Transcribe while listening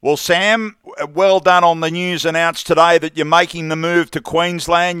Well, Sam, well done on the news announced today that you're making the move to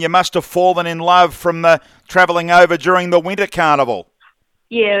Queensland. You must have fallen in love from the travelling over during the Winter Carnival.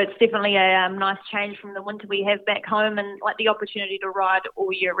 Yeah, it's definitely a nice change from the winter we have back home, and like the opportunity to ride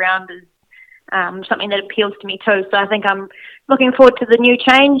all year round is something that appeals to me too. So I think I'm looking forward to the new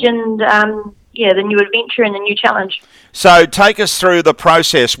change and the new adventure and the new challenge. So take us through the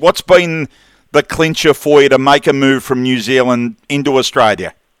process. What's been the clincher for you to make a move from New Zealand into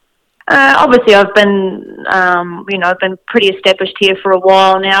Australia? Obviously, I've been pretty established here for a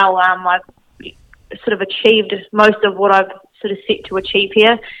while now. I've sort of achieved most of what I've sort of set to achieve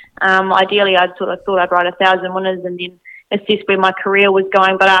here. Ideally, I sort of thought I'd ride 1,000 winners and then assess where my career was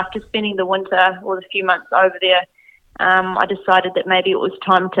going. But after spending the winter or the few months over there, I decided that maybe it was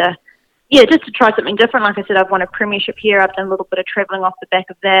time to, just to try something different. Like I said, I've won a premiership here. I've done a little bit of travelling off the back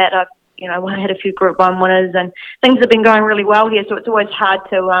of that. I had a few Group 1 winners and things have been going really well here. So it's always hard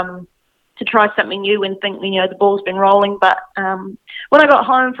to try something new and think, the ball's been rolling. But when I got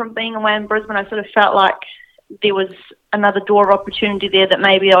home from being away in Brisbane, I sort of felt like there was another door of opportunity there that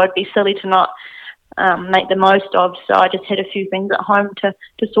maybe I would be silly to not make the most of. So I just had a few things at home to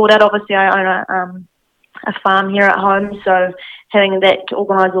sort out. Obviously, I own a farm here at home, so having that to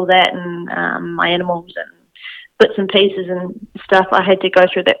organise all that and my animals and bits and pieces and stuff, I had to go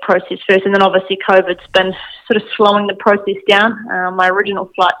through that process first. And then obviously COVID's been sort of slowing the process down. My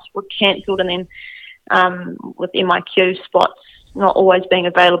original flights were cancelled, and then with MIQ spots not always being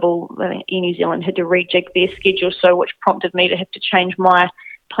available, Air New Zealand had to rejig their schedule, so which prompted me to have to change my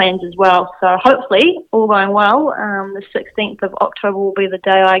plans as well. So hopefully, all going well, the 16th of October will be the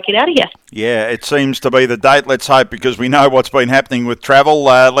day I get out of here. Yeah, it seems to be the date. Let's hope, because we know what's been happening with travel.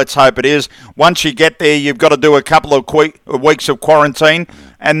 Let's hope it is. Once you get there, you've got to do a couple of weeks of quarantine.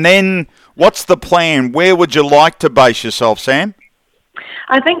 And then what's the plan? Where would you like to base yourself, Sam?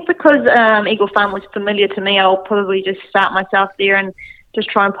 I think because Eagle Farm was familiar to me, I'll probably just start myself there and just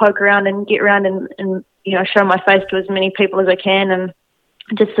try and poke around and get around and show my face to as many people as I can and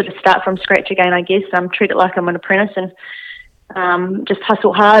just sort of start from scratch again, I guess. Treat it like I'm an apprentice and just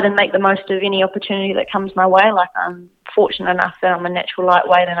hustle hard and make the most of any opportunity that comes my way. Like, I'm fortunate enough that I'm a natural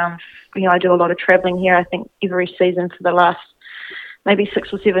lightweight and I do a lot of travelling here. I think every season for the last maybe 6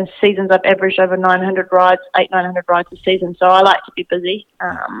 or 7 seasons, I've averaged over 900 rides a season. So I like to be busy.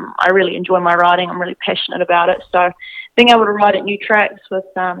 I really enjoy my riding. I'm really passionate about it. So being able to ride at new tracks with,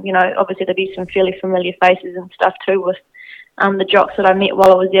 obviously there'll be some fairly familiar faces and stuff too with the jocks that I met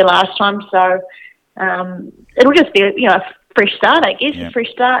while I was there last time. So it'll just be a fresh start, I guess, a fresh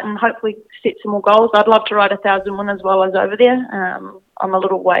start, and hopefully set some more goals. I'd love to ride 1,000 winners while I was over there. I'm a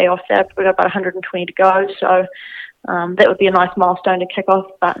little way off that. We've got about 120 to go, so that would be a nice milestone to kick off.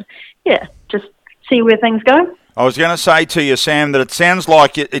 But, just see where things go. I was going to say to you, Sam, that it sounds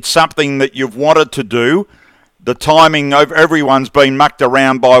like it's something that you've wanted to do. The timing of everyone's been mucked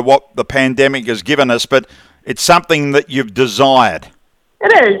around by what the pandemic has given us, but it's something that you've desired.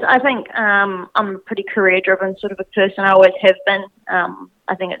 It is. I think I'm a pretty career-driven sort of a person. I always have been.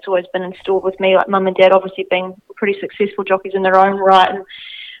 I think it's always been installed with me, like mum and dad obviously being pretty successful jockeys in their own right.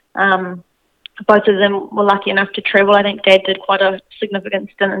 And both of them were lucky enough to travel. I think dad did quite a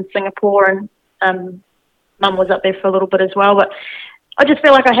significant stint in Singapore, and mum was up there for a little bit as well. But I just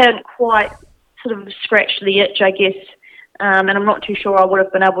feel like I hadn't quite sort of scratched the itch, I guess. And I'm not too sure I would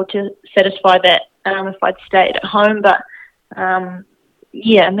have been able to satisfy that if I'd stayed at home. But,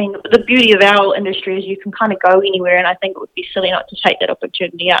 the beauty of our industry is you can kind of go anywhere, and I think it would be silly not to take that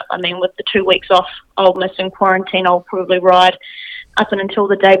opportunity up. I mean, with the 2 weeks off I'll miss in quarantine, I'll probably ride up and until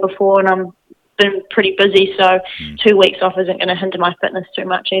the day before, and I'm been pretty busy, so 2 weeks off isn't going to hinder my fitness too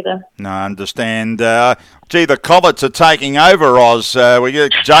much either. No, I understand. The Collets are taking over, Oz. We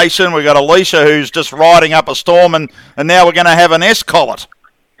got Jason, we got Alicia, who's just riding up a storm, and now we're going to have an S-Collet.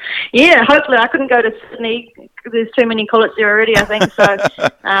 Yeah, hopefully. I couldn't go to Sydney. There's too many Collets there already, I think. So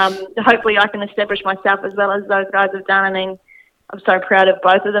hopefully I can establish myself as well as those guys have done. I mean, I'm so proud of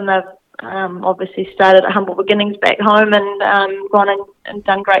both of them. They've obviously started at humble beginnings back home and gone and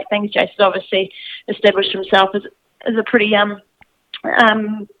done great things. Jason's obviously established himself as a pretty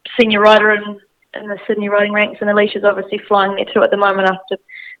senior rider in the Sydney riding ranks, and Alicia's obviously flying there too at the moment after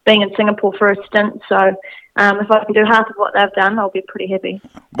being in Singapore for a stint. So if I can do half of what they've done, I'll be pretty happy.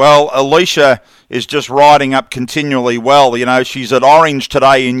 Well, Alicia is just riding up continually well. She's at Orange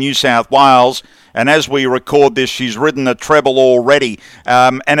today in New South Wales, and as we record this, she's ridden a treble already.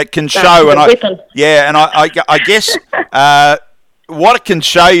 And it can show. I guess what it can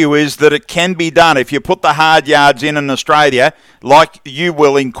show you is that it can be done. If you put the hard yards in Australia, like you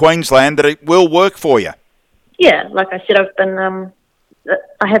will in Queensland, that it will work for you. Yeah, like I said, I've been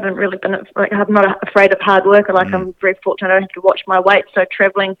I haven't really been, I'm not afraid of hard work. I'm very fortunate I don't have to watch my weight, so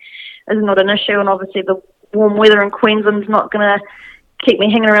travelling is not an issue. And obviously the warm weather in Queensland's not going to keep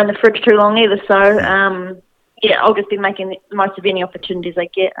me hanging around the fridge too long either. So, I'll just be making the most of any opportunities I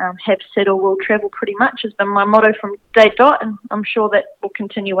get. Have said or will travel pretty much has been my motto from day dot, and I'm sure that will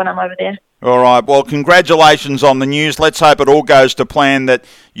continue when I'm over there. All right, well, congratulations on the news. Let's hope it all goes to plan, that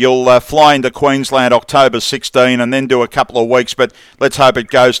you'll fly into Queensland October 16 and then do a couple of weeks, but let's hope it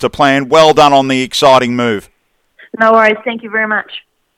goes to plan. Well done on the exciting move. No worries. Thank you very much.